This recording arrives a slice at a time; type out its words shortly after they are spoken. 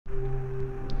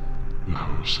The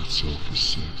house itself is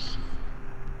sick.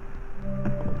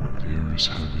 The air is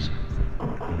heavy, it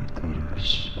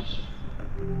glitters.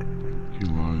 He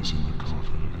lies in the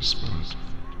coffin of his bed.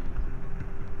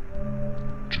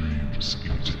 Dreams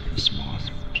eat his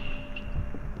mind.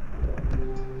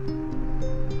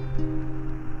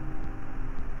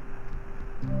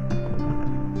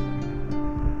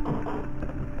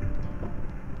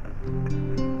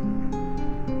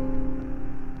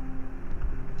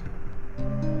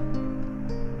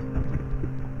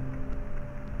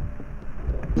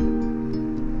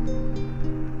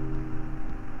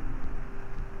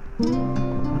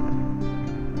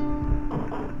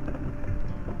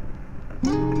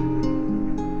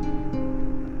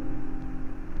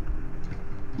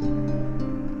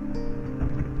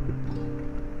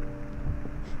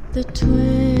 The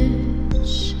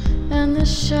twitch and the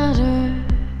shudder,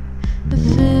 the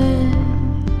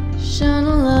fish on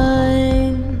a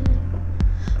line,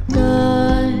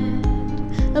 God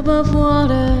above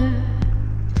water,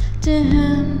 to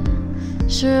him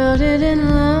shrouded in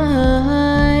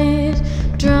light.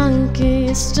 Drunk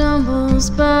he stumbles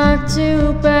back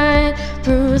to bed,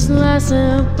 bruised less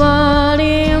of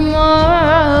body, more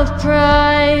of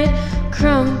pride.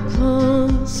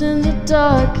 Crumples in the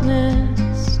darkness,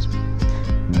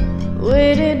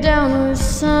 weighted down with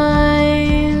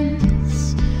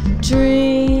signs.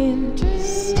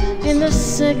 Dreams in the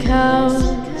sick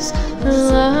house,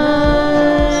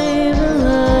 alive,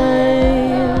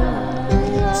 alive.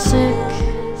 Sick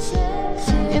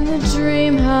in the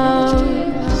dream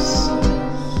house,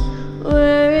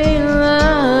 where he lies.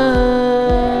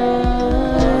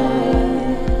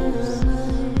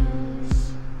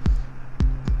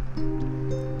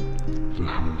 The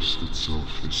house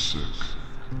itself is sick.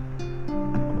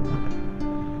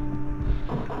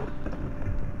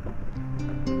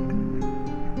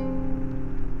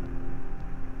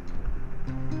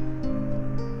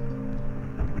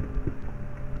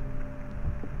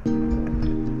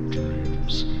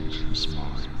 Dreams eat his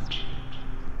mind.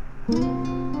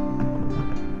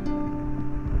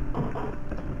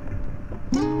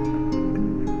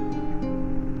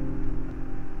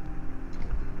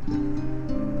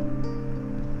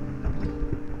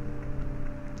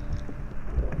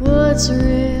 What's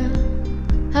real?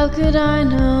 How could I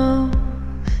know?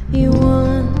 He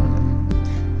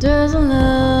wonders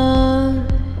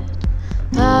aloud.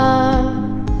 How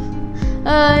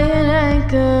I an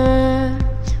anchor,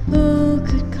 who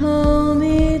could calm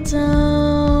me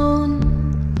down?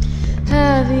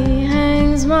 Heavy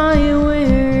hangs my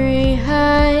weary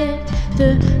head,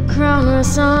 the crown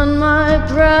rests on my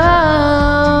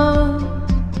brow.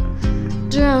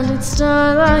 Drowned in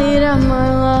starlight, am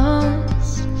I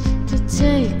lost to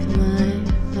take my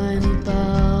final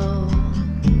bow?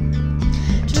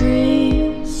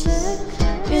 Dreams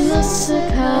in the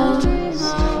sick house,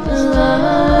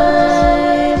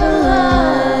 alive,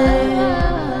 alive.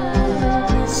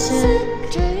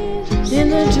 Sick in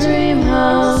the dream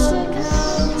house,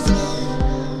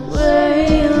 where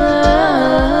he lies.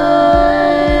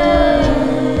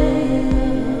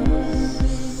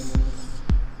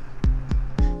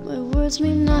 My words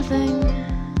mean nothing.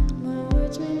 My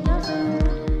words mean nothing.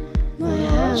 My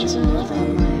hands are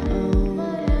nothing. My own.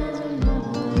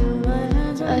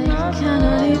 I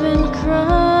cannot even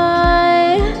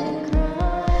cry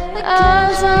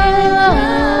as I lie.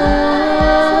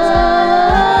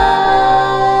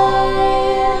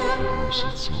 The house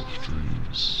itself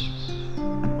dreams.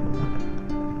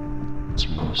 Its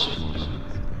walls flutter.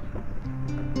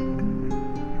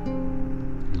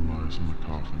 He lies in the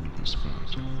coffin of his bed.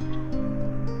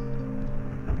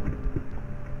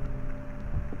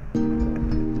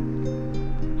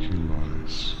 He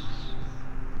lies.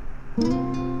 He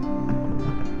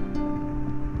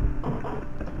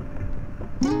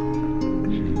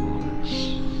lies.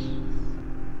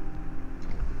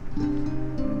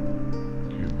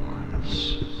 He lies.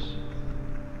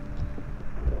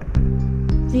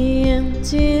 The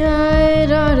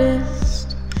empty-eyed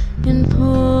artist in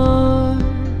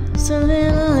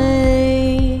porcelain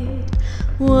laid,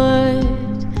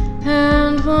 white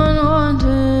hand one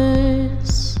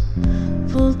wanders,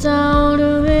 pulled out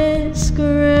of his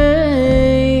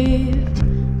grave.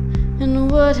 And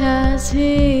what has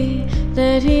he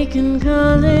that he can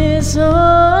call his own?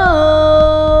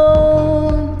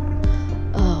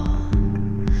 Oh,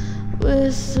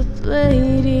 with the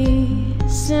blade he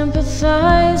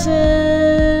sympathizes.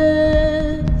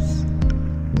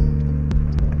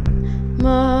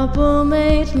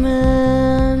 Marble-made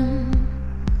man,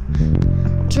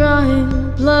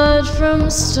 drawing blood from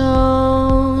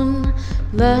stone.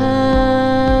 Lazarus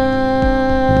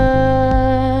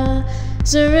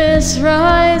darkness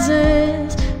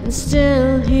rises, and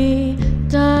still he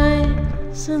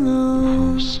dies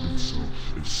alone. The house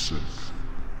itself is sick.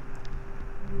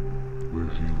 Where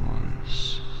he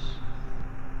lies.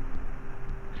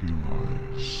 He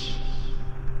lies.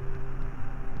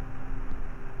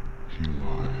 He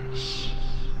lies.